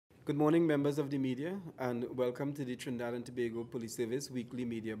Good morning, members of the media, and welcome to the Trinidad and Tobago Police Service Weekly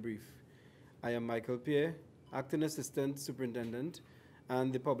Media Brief. I am Michael Pierre, Acting Assistant Superintendent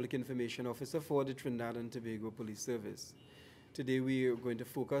and the Public Information Officer for the Trinidad and Tobago Police Service. Today we are going to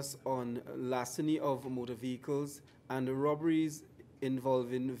focus on larceny of motor vehicles and robberies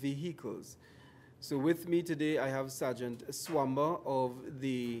involving vehicles. So with me today I have Sergeant Swamber of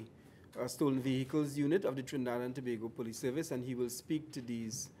the Stolen Vehicles Unit of the Trinidad and Tobago Police Service, and he will speak to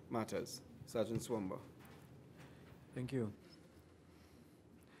these matters. Sergeant Swamber. Thank you.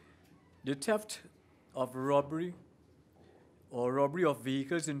 The theft of robbery or robbery of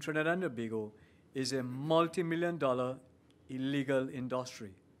vehicles in Trinidad and Tobago is a multi-million-dollar illegal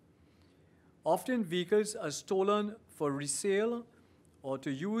industry. Often vehicles are stolen for resale or to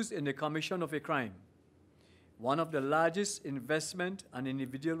use in the commission of a crime. One of the largest investment an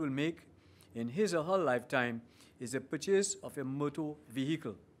individual will make in his or her lifetime is the purchase of a motor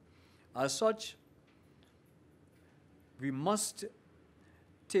vehicle. As such, we must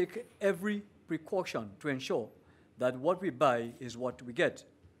take every precaution to ensure that what we buy is what we get.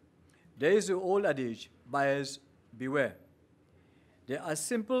 There is the old adage, buyers beware. There are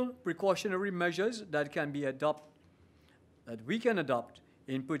simple precautionary measures that we can adopt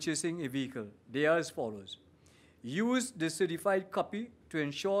in purchasing a vehicle. They are as follows. Use the certified copy to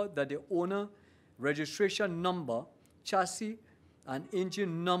ensure that the owner, registration number, chassis, and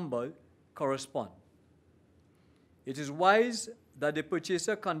engine number correspond. It is wise that the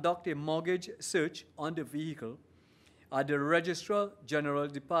purchaser conduct a mortgage search on the vehicle at the Registrar General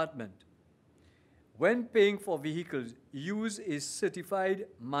Department. When paying for vehicles, use a certified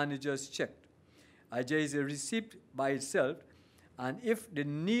manager's check. There is a receipt by itself, and if the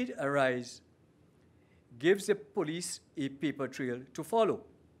need arises, gives the police a paper trail to follow.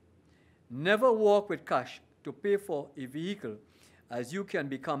 Never walk with cash to pay for a vehicle, as you can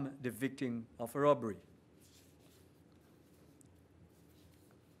become the victim of a robbery.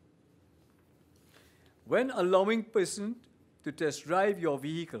 When allowing person to test drive your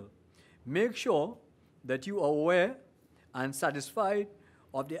vehicle, make sure that you are aware and satisfied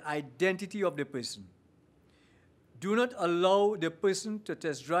of the identity of the person. Do not allow the person to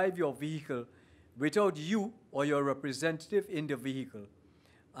test drive your vehicle without you or your representative in the vehicle,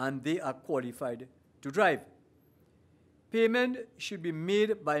 and they are qualified to drive. Payment should be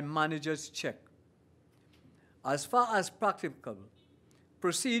made by manager's check. As far as practicable,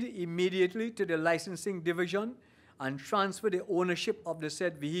 proceed immediately to the licensing division and transfer the ownership of the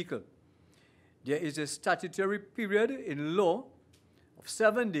said vehicle. There is a statutory period in law of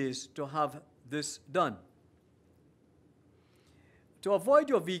 7 days to have this done. To avoid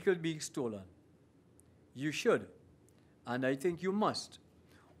your vehicle being stolen, you should, and I think you must,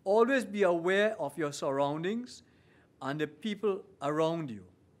 always be aware of your surroundings and the people around you.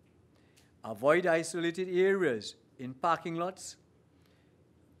 Avoid isolated areas in parking lots.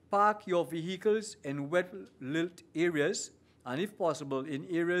 Park your vehicles in wet-lit areas, and if possible, in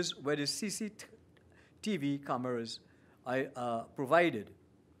areas where the CCTV cameras are provided.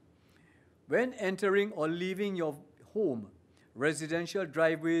 When entering or leaving your home, residential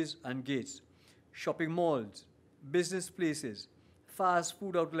driveways and gates, shopping malls, business places, fast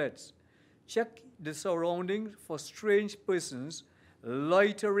food outlets, check the surroundings for strange persons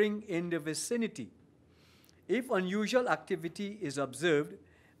loitering in the vicinity. If unusual activity is observed,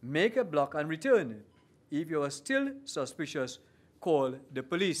 make a block and return. If you are still suspicious, call the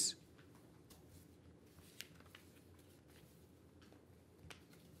police.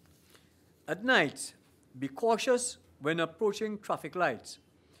 At night, be cautious when approaching traffic lights.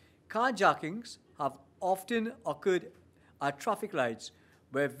 Carjackings have often occurred at traffic lights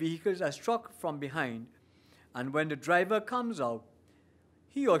where vehicles are struck from behind, and when the driver comes out,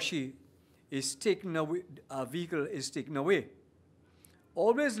 he or she is taken away, a vehicle is taken away.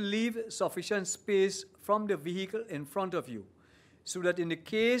 Always leave sufficient space from the vehicle in front of you so that in the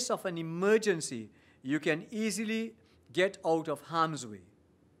case of an emergency, you can easily get out of harm's way.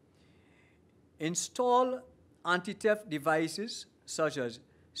 Install anti-theft devices such as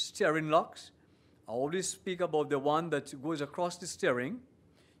steering locks. I always speak about the one that goes across the steering,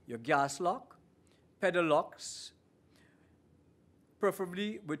 your gas lock, pedal locks,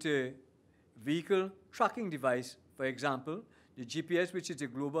 preferably with a vehicle tracking device, for example, the GPS, which is a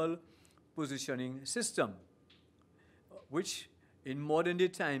global positioning system, which in modern day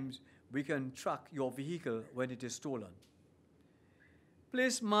times, we can track your vehicle when it is stolen.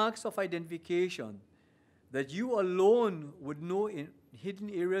 Place marks of identification that you alone would know in hidden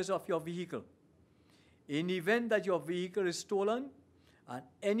areas of your vehicle. In the event that your vehicle is stolen and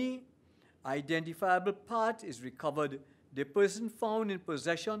any identifiable part is recovered, the person found in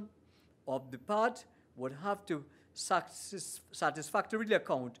possession of the part would have to satisfactorily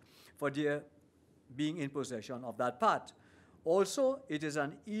account for their being in possession of that part. Also, it is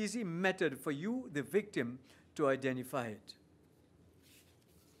an easy method for you, the victim, to identify it.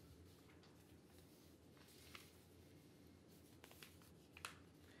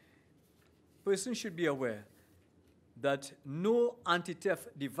 Person should be aware that no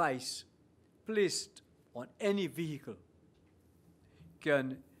anti-theft device placed on any vehicle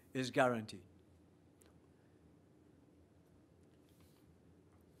is guaranteed.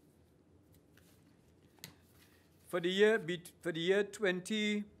 For the year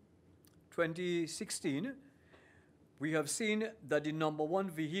 2016, we have seen that the number one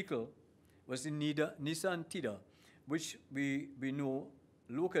vehicle was the Nissan Tida, which we know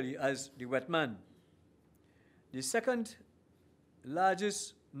locally as the wet man. The second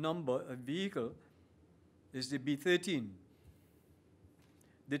largest number of vehicle is the B13.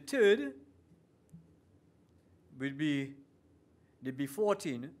 The third will be the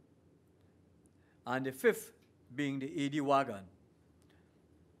B14, and the fifth being the AD wagon.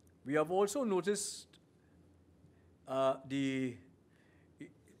 We have also noticed the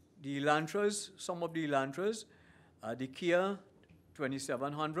Elantras, some of the Elantras, the Kia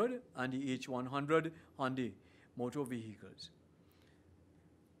 2700 and the H100 Hyundai motor vehicles.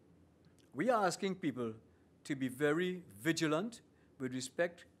 We are asking people to be very vigilant with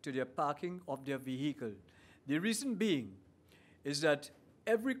respect to their parking of their vehicle. The reason being is that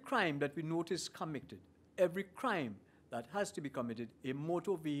every crime that we notice committed, every crime that has to be committed, a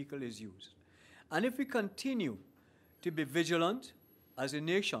motor vehicle is used. And if we continue to be vigilant as a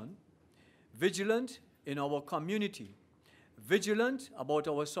nation, vigilant in our community, vigilant about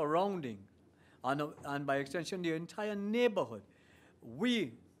our surrounding, and by extension the entire neighborhood,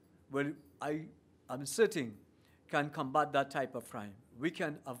 we will, I am certain, can combat that type of crime. We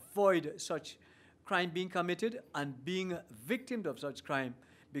can avoid such crime being committed and being victims of such crime,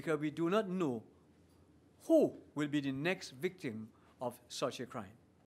 because we do not know who will be the next victim of such a crime.